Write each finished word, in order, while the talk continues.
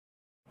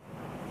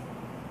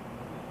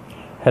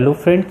Hello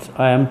friends,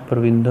 I am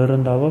Parvinder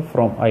Randhawa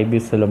from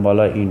IBSL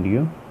AMBALA,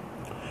 India.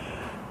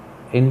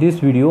 In this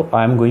video,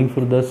 I am going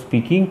for the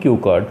speaking cue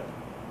card.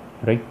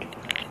 Right?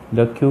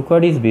 The cue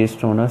card is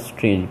based on a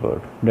strange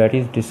word, that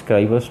is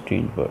describe a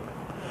strange word.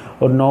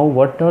 Or now,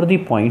 what are the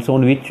points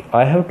on which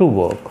I have to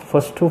work?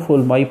 First of all,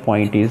 my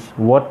point is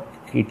what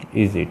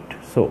is it?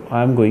 So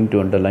I am going to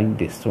underline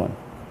this one.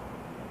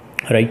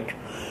 Right?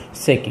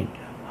 Second,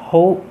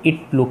 how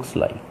it looks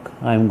like.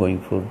 I am going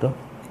for the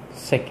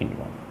second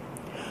one.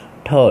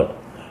 Third,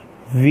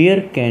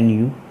 where can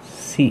you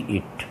see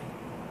it?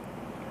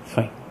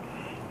 Fine.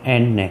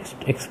 And next,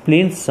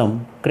 explain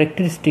some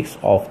characteristics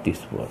of this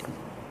word.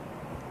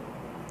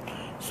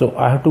 So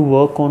I have to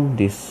work on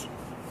this,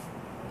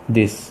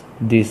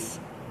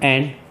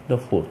 and the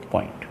fourth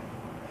point.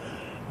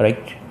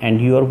 Right?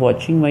 And you are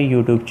watching my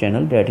YouTube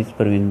channel, that is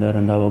Parvinder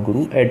Randhawa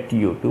Guru at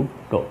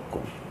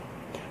youtube.com.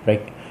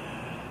 Right?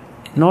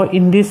 Now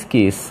in this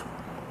case,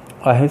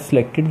 I have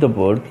selected the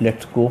word.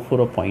 Let's go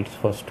for a points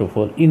first of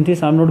all. In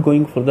this, I'm not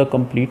going for the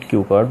complete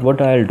cue card.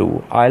 What I'll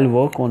do, I'll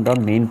work on the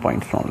main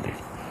points only.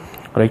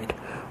 Right?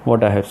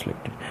 What I have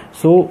selected.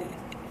 So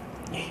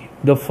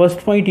the first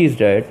point is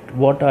that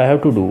what I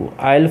have to do,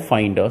 I'll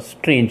find a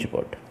strange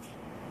word.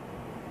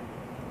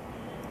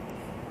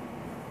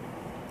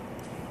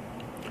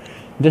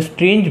 The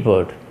strange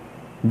word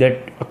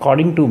that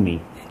according to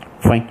me,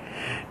 fine,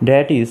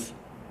 that is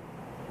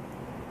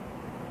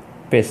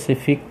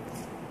Pacific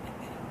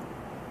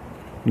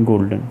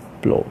golden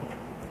plover.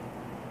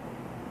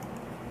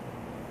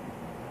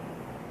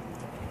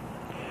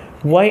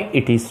 Why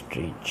it is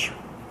strange?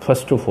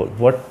 First of all,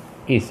 what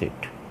is it?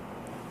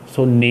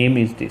 So name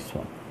is this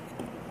one.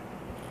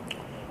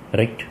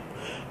 Right?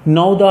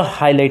 Now the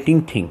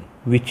highlighting thing,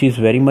 which is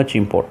very much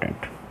important.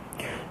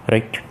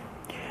 Right?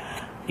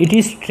 It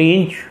is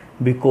strange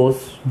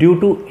because due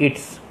to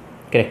its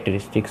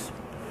characteristics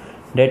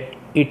that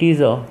it is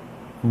a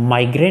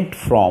migrant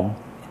from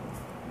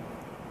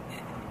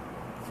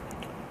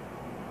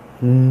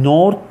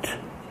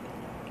northeast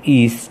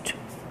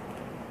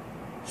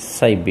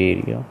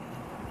Siberia,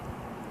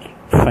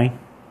 fine,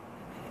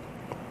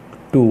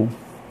 to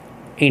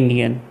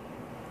Indian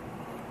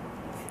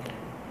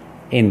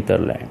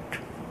hinterland,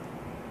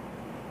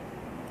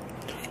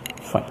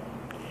 fine,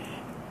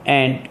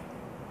 and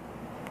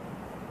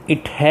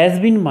it has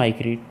been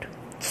migrated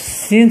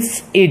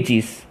since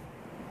ages.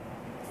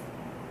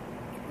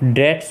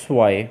 That's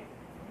why,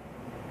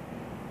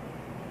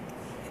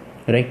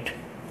 right,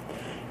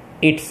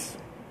 its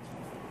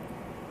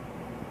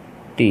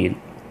tails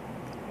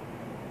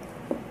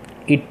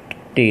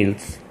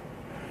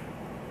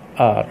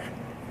are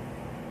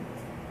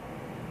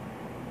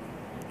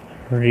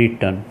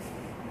written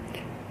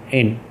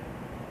in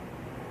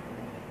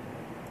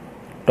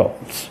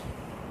toms.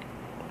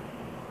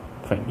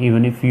 Fine.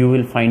 Even if you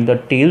will find the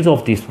tails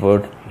of this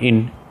word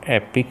in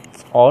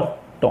epics or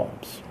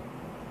toms.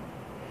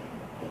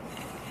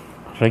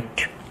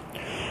 Right?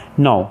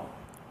 Now,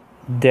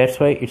 that's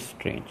why it's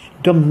strange.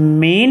 The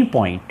main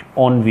point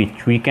on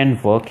which we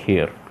can work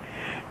here,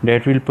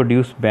 that will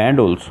produce band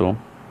also,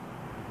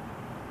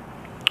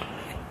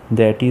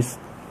 that is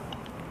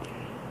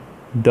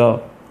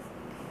the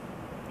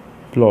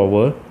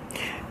plover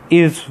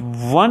is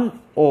one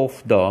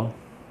of the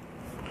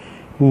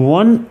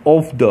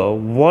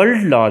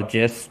world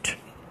largest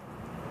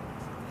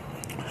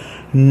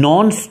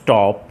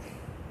non-stop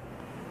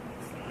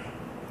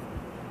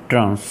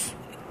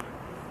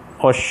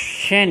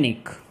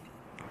transoceanic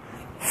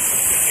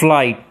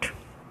flight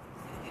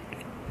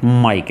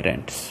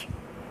migrants.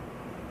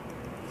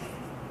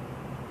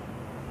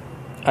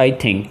 I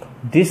think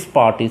this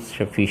part is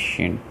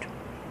sufficient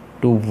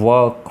to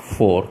work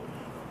for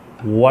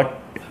what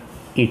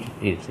it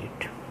is.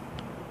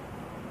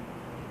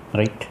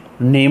 Right?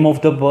 Name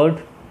of the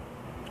bird,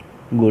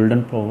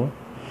 golden plover,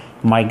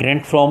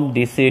 migrant from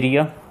this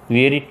area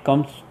where it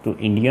comes to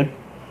Indian.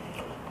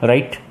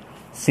 Right?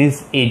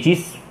 Since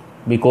ages,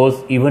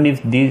 because even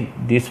if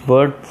this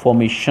bird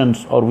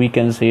formations, or we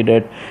can say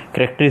that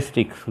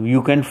characteristics,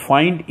 you can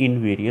find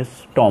in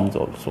various toms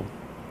also.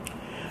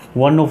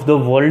 One of the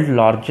world's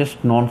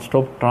largest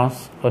non-stop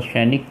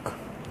transoceanic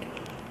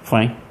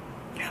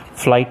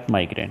flight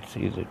migrants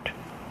is it.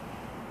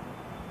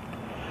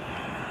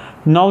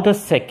 Now the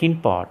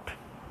second part,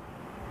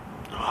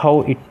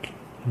 how it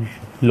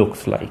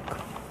looks like.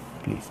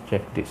 Please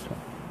check this one.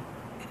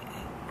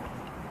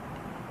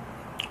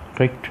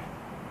 Right?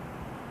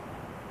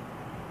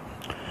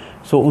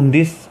 So on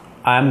this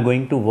I am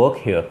going to work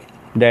here,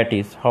 that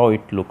is how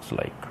it looks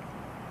like.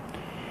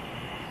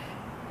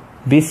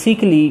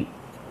 Basically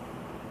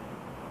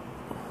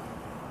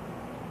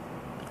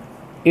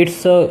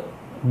it's a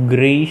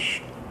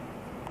grayish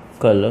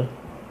color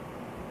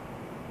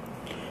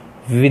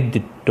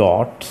with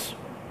dots,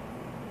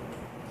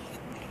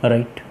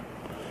 right,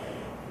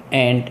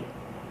 and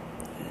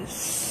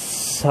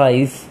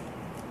size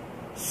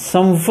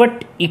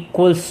somewhat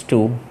equals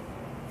to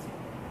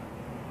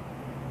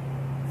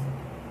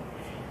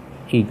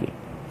eagle.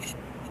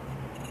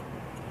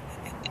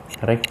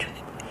 Right,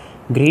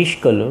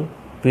 grayish color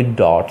with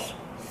dots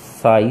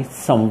size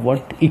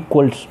somewhat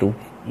equals to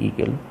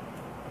eagle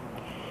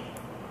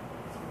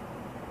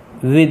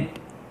with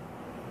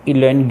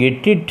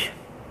elongated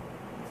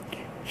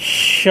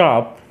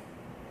sharp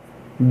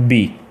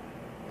beak.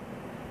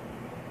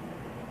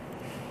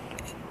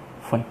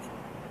 Fine.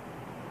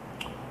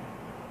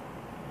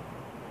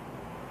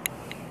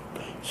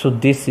 So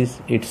this is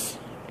its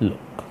look.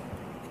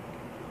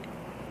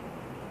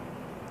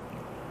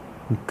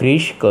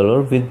 Grayish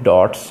color with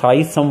dots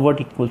size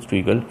somewhat equals to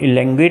eagle,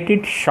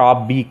 elongated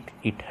sharp beak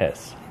it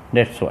has.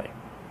 That's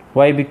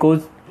why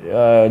because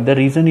the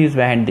reason is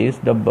behind this,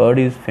 the bird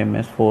is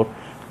famous for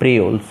prey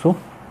also,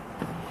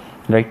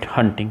 right?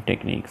 Hunting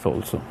techniques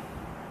also.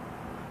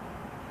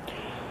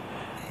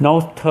 Now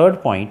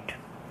third point,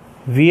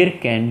 where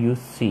can you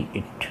see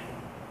it?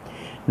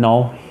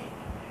 Now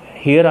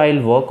here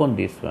I'll work on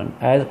this one.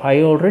 As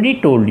I already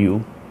told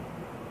you,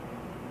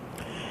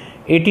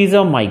 it is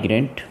a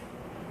migrant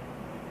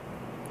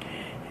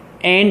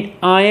and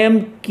I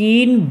am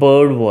keen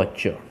bird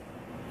watcher,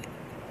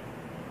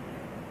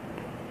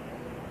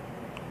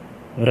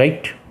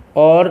 right?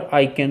 Or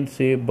I can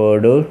say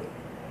birder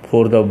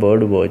for the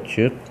bird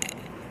watcher.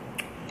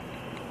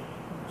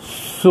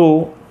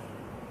 So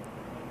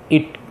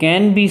it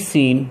can be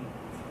seen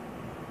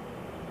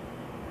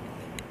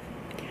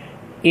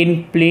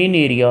in plain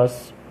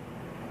areas,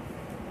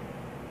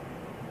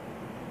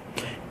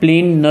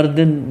 plain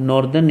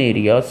northern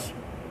areas,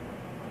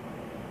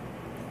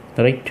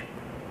 right,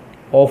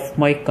 of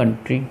my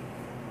country,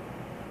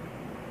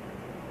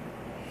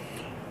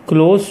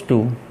 close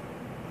to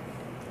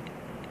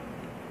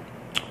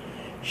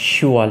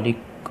Shivalik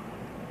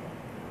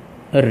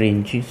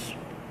ranges,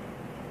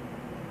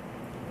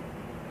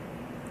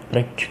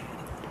 right?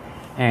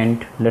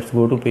 And let's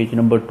go to page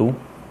number 2.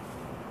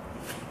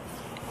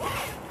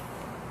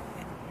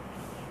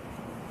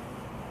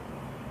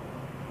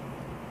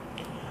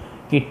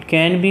 It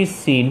can be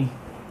seen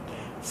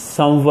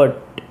somewhat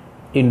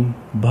in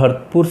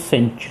Bharatpur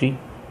Sanctuary,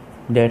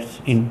 that's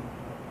in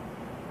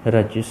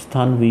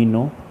Rajasthan, we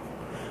know,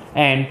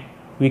 and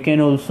we can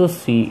also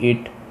see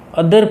it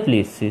other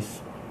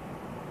places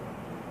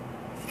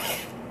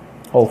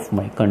of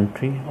my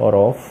country or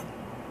of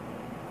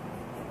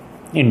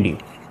India.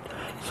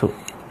 So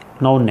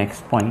now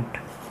next point,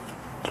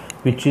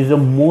 which is the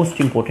most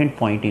important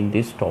point in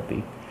this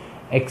topic,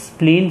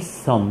 explain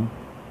some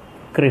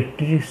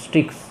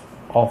characteristics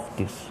of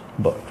this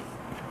bird.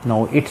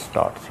 Now it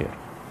starts here.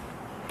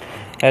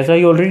 As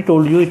I already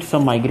told you, it's a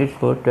migrant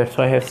bird, that's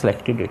why I have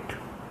selected it,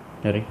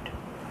 right?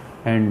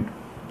 And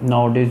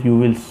nowadays you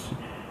will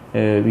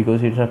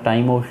because it's a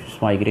time of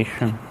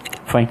migration.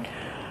 Fine.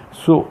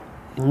 So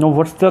now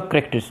what's the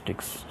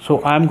characteristics? So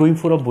I am going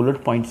for a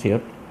bullet points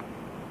here.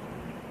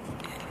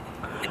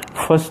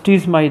 First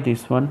is my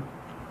this one.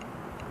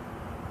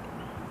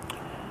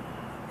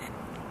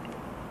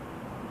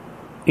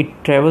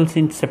 It travels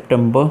in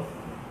September.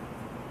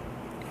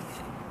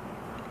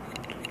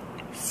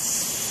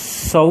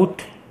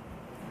 South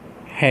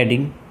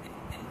heading.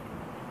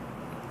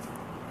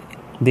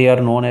 They are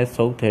known as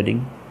south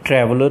heading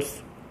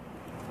travelers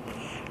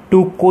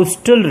to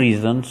coastal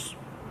regions,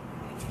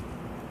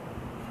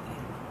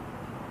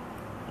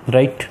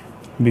 right?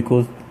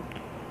 Because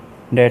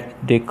that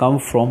they come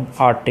from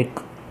Arctic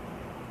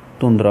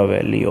tundra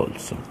valley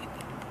also.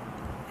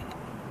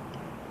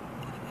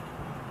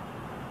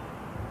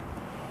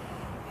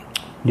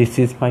 This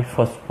is my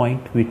first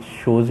point, which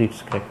shows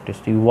its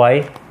characteristic.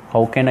 Why?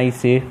 How can I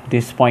say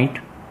this point?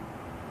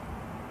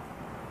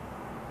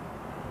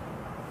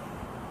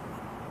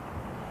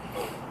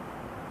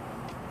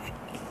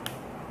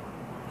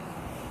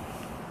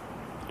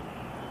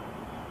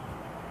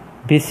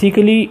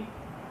 Basically,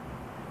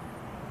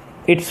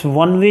 it's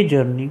one-way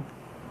journey,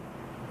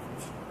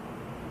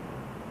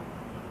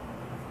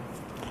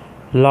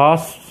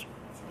 lasts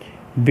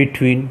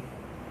between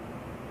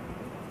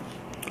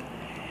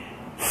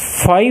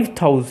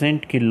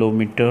 5,000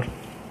 kilometers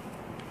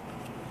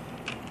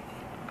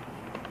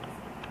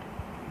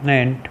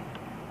and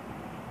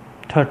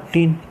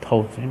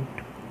 13,000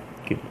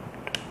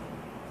 kilometers,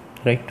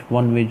 right?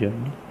 One-way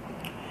journey.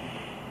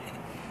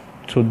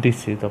 So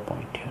this is the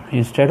point here.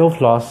 Instead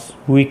of lasts,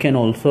 we can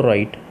also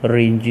write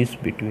ranges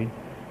between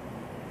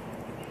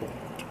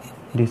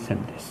this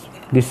and this.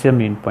 This is the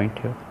main point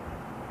here.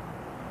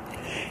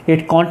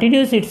 It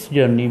continues its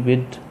journey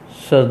with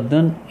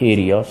southern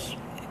areas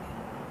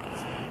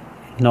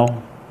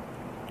now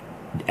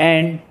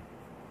and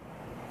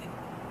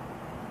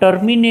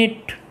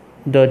terminate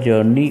the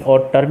journey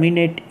or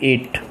terminate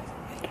it,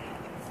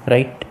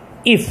 right,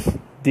 if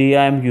they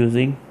am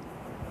using,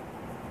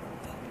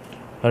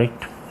 right,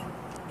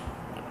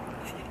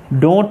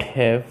 don't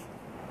have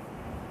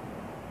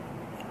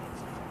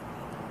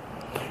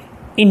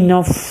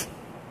enough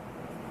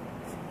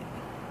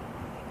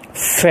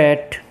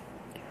fat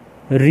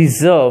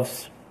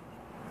reserves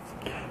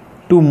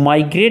to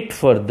migrate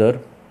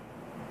further,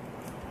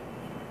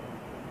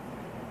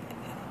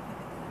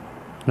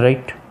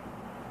 right,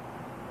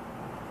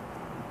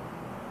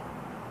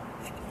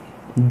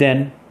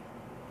 then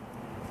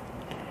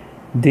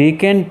they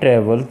can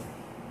travel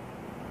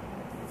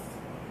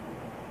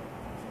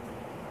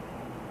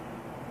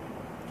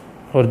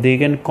or they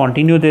can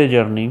continue their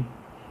journey,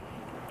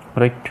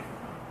 right,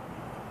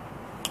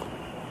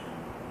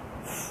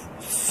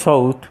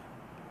 south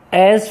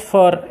as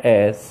far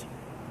as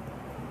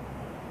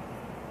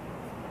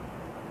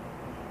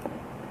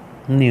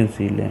New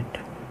Zealand,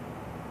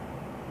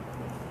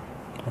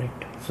 right.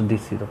 So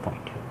this is the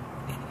point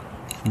here.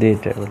 They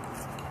travel.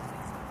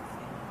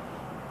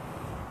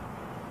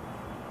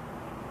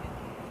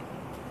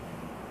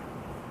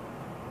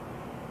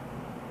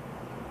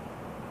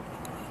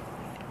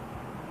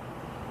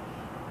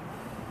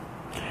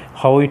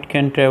 How it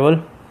can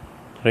travel,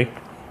 right?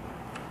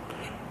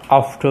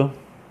 After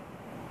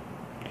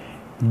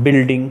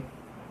building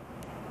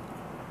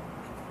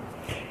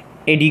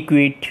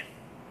adequate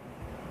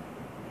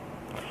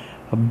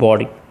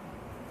body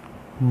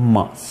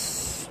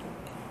mass.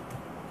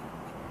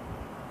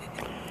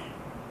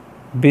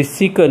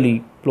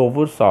 Basically,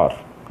 plovers are,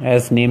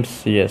 as names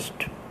suggest,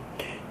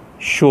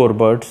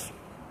 shorebirds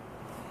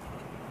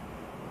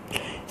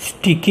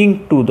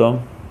sticking to the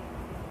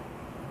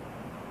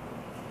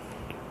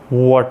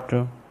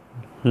water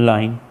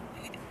line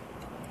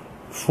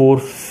for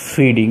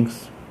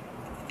feedings,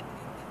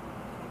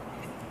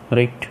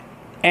 right,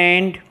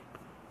 and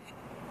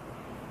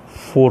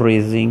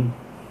foraging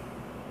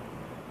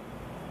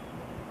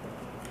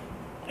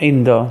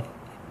in the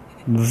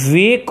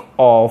wake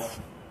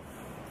of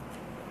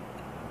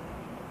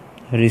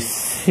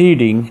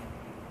receding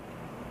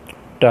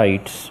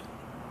tides.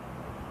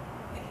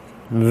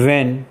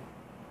 When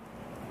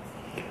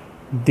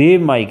they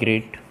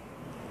migrate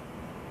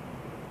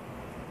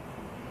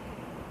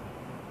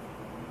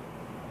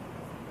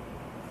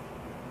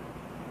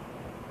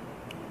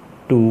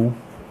to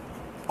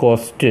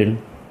coastal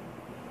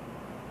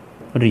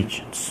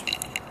regions,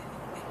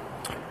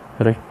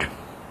 right.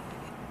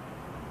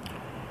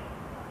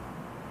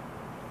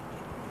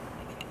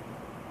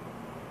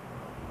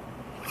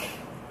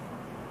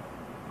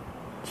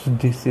 So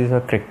this is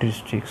a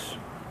characteristics.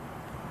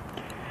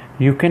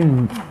 You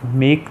can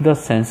make the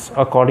sense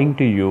according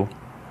to you.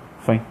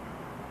 Fine.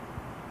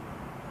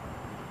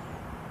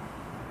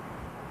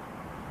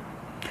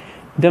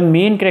 The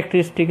main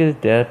characteristic is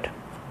that,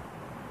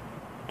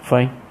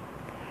 fine,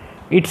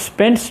 it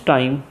spends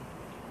time,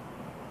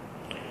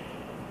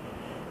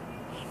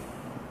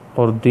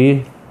 or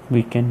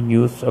we can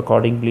use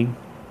accordingly,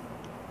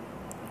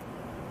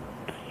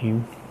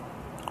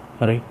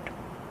 right.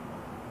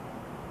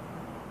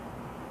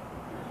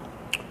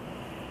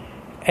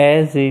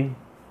 As a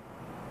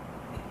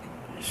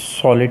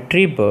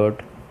solitary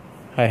bird,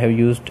 I have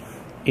used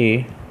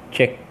a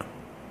check,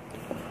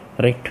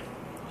 right,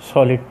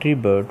 solitary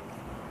bird,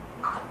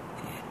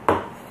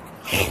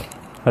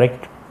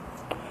 right,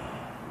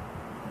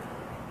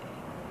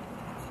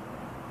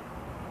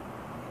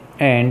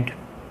 and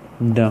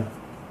the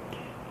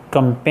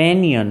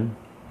companion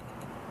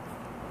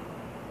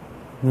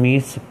may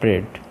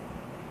spread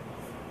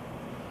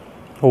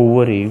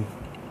over a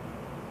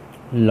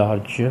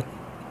larger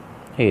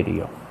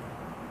area.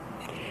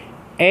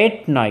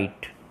 At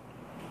night,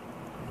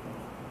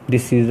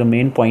 this is the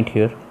main point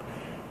here,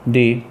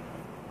 they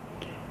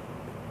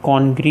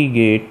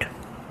congregate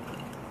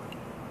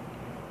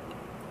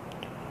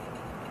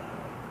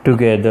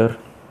together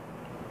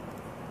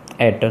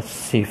at a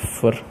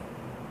safer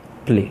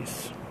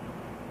place,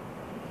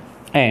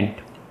 and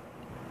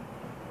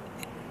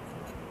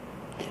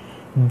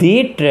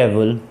they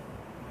travel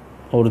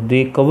or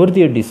they cover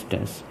their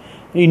distance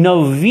in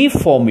a V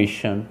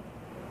formation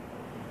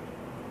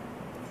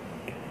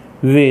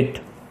with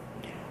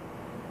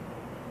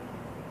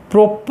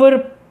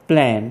proper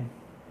plan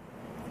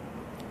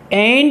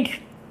and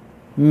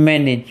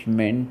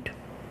management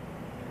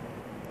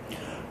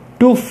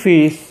to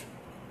face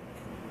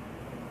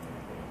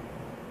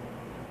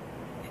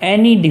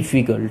any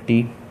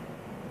difficulty,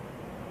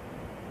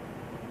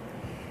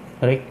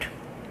 right,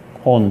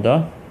 on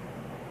the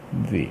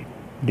way.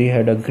 They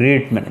had a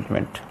great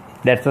management.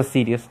 That's a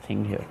serious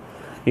thing here.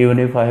 Even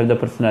if I have the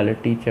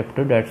personality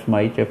chapter, that's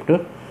my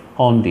chapter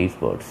on these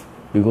birds,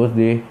 because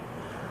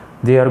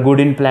they are good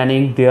in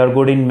planning, they are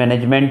good in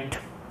management,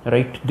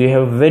 right. They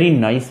have very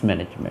nice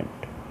management.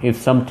 If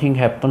something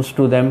happens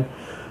to them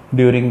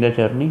during the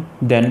journey,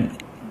 then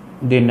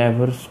they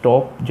never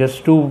stop.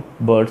 Just two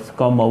birds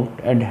come out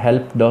and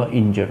help the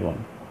injured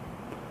one.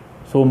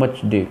 So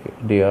much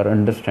they are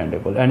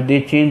understandable, and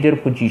they change their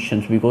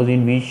positions, because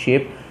in V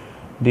shape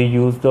they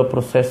use the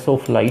process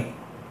of light,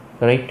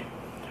 right.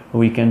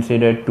 We can say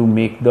that to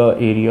make the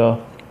area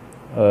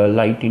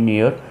light in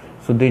air,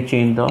 so they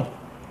change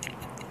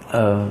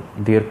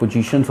their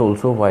positions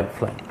also while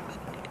flying.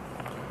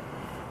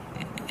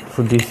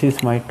 So this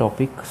is my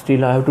topic.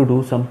 Still I have to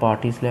do some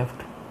part is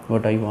left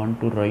what I want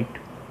to write,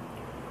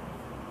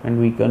 and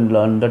we can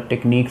learn the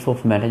techniques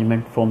of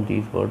management from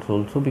these birds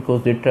also,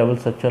 because they travel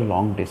such a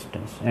long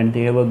distance and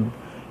they have a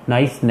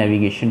nice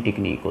navigation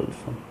technique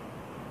also.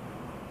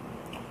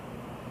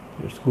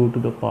 Let's go to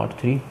the part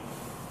 3,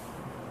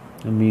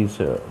 means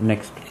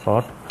next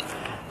part.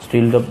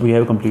 still we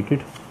have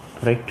completed,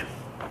 right?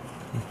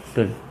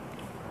 Still.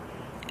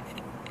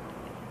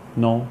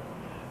 Now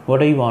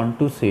what I want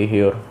to say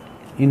here,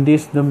 in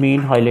this the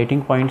main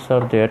highlighting points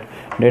are that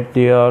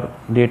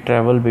they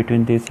travel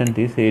between this and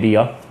this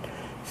area.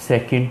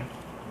 Second,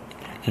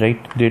 right,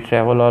 they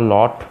travel a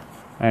lot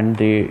and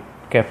they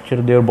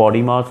capture their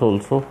body mass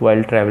also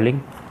while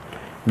traveling.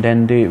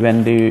 Then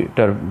when they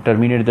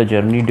terminate the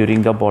journey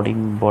during the body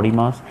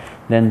mass,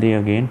 then they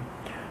again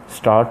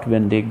start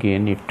when they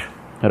gain it,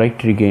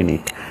 right, regain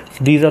it.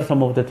 So these are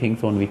some of the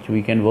things on which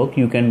we can work.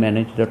 You can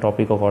manage the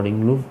topic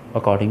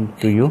according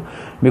to you,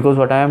 because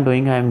what I am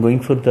doing, I am going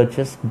for the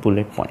just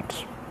bullet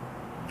points.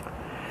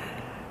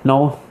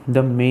 Now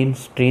the main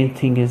strange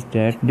thing is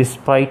that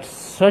despite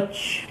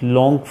such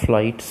long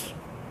flights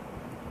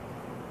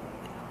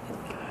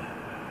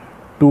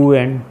to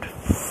and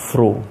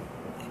fro,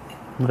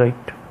 right,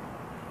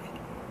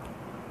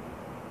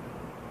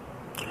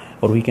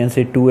 or we can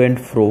say to and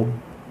fro,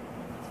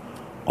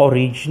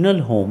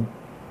 original home,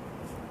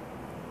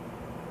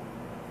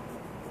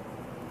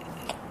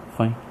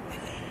 fine,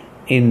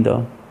 in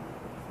the,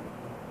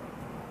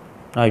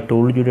 I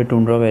told you the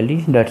Tundra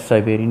Valley, that's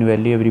Siberian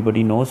Valley,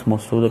 everybody knows,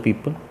 most of the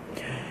people.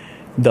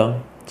 The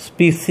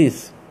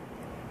species,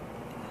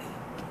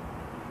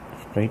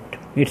 right,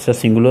 it's a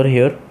singular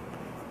here,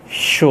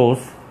 shows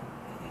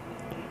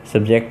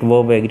subject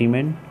verb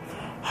agreement,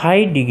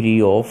 high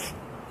degree of,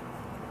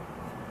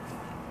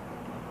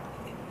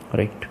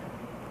 right,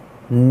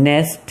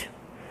 nest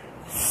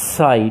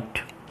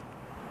site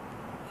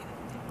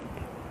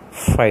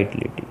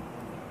fidelity,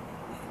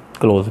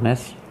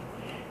 closeness,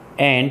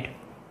 and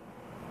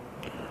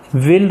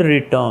will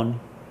return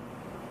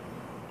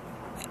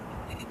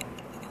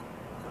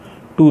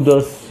to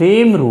the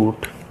same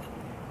route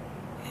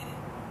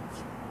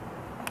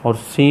or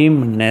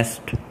same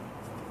nest,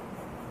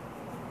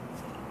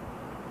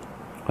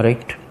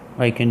 right,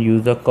 I can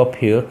use the cup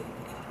here,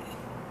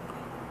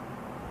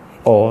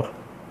 or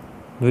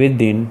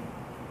within,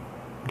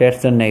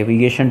 that's the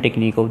navigation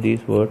technique of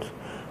these words,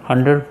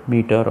 100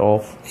 meter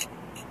of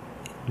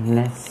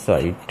nest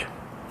site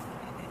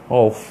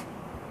of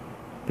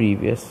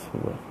previous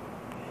one.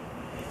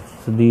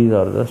 So these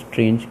are the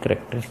strange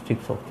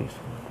characteristics of this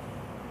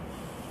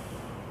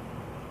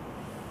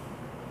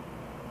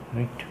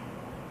one, right?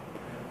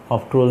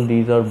 After all,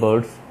 these are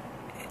birds.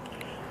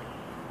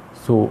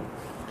 So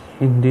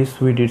in this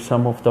we did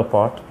some of the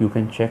part, you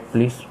can check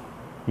please.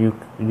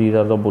 These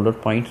are the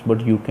bullet points,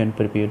 but you can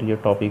prepare your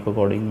topic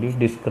accordingly.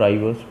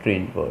 Describe a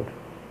strange bird,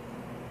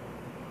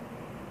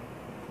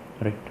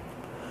 right?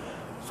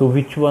 So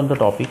which one the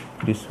topic?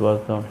 This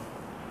was the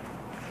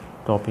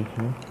topic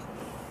here.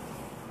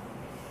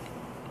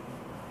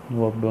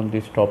 Worked on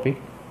this topic,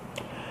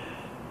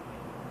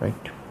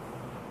 right?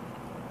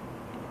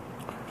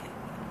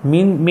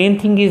 Main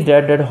thing is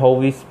that how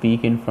we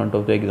speak in front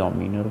of the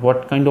examiner,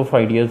 what kind of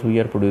ideas we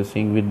are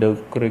producing with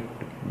the correct,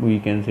 we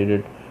can say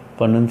that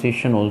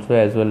pronunciation also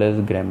as well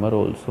as grammar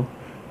also,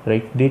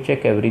 right? They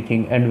check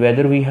everything, and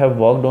whether we have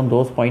worked on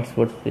those points,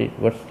 what's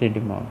they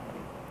demand,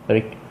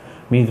 right?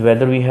 Means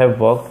whether we have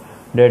worked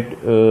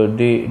that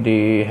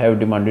they have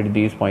demanded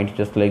these points,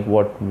 just like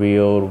what,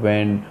 where,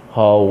 when,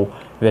 how,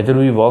 whether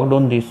we worked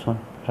on this one,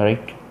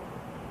 right?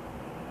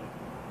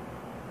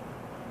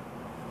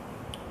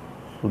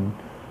 So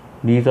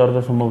these are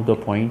the some of the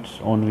points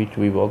on which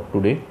we work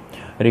today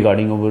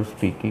regarding our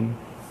speaking.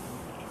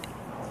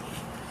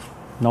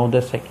 Now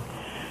the second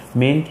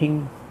main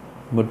thing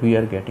what we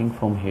are getting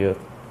from here,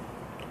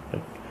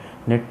 right,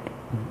 that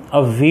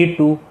a way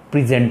to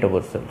present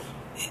ourselves,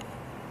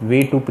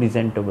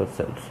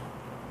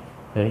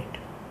 right?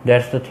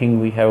 That's the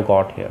thing we have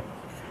got here.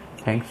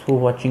 Thanks for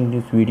watching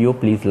this video.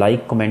 Please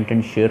like, comment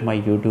and share my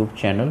YouTube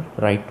channel,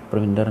 right?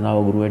 Parvinder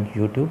Randhawa Guru at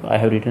YouTube. I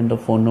have written the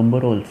phone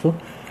number also,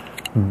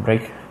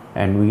 right?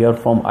 And we are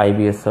from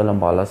IBSL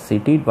AMBALA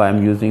city. I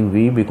am using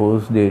we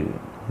because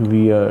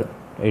we are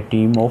a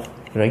team of,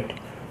 right,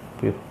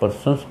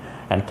 persons.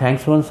 And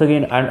thanks once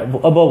again, and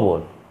above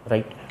all,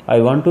 right,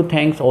 I want to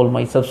thank all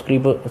my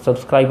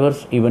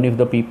subscribers, even if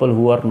the people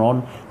who are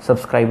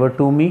non-subscriber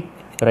to me,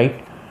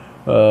 right,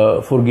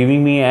 for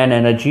giving me an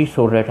energy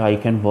so that I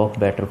can work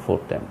better for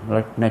them,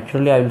 right?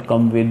 Naturally, I will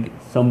come with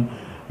some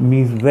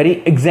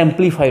very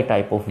exemplified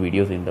type of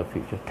videos in the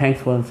future.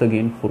 Thanks once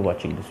again for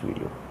watching this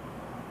video.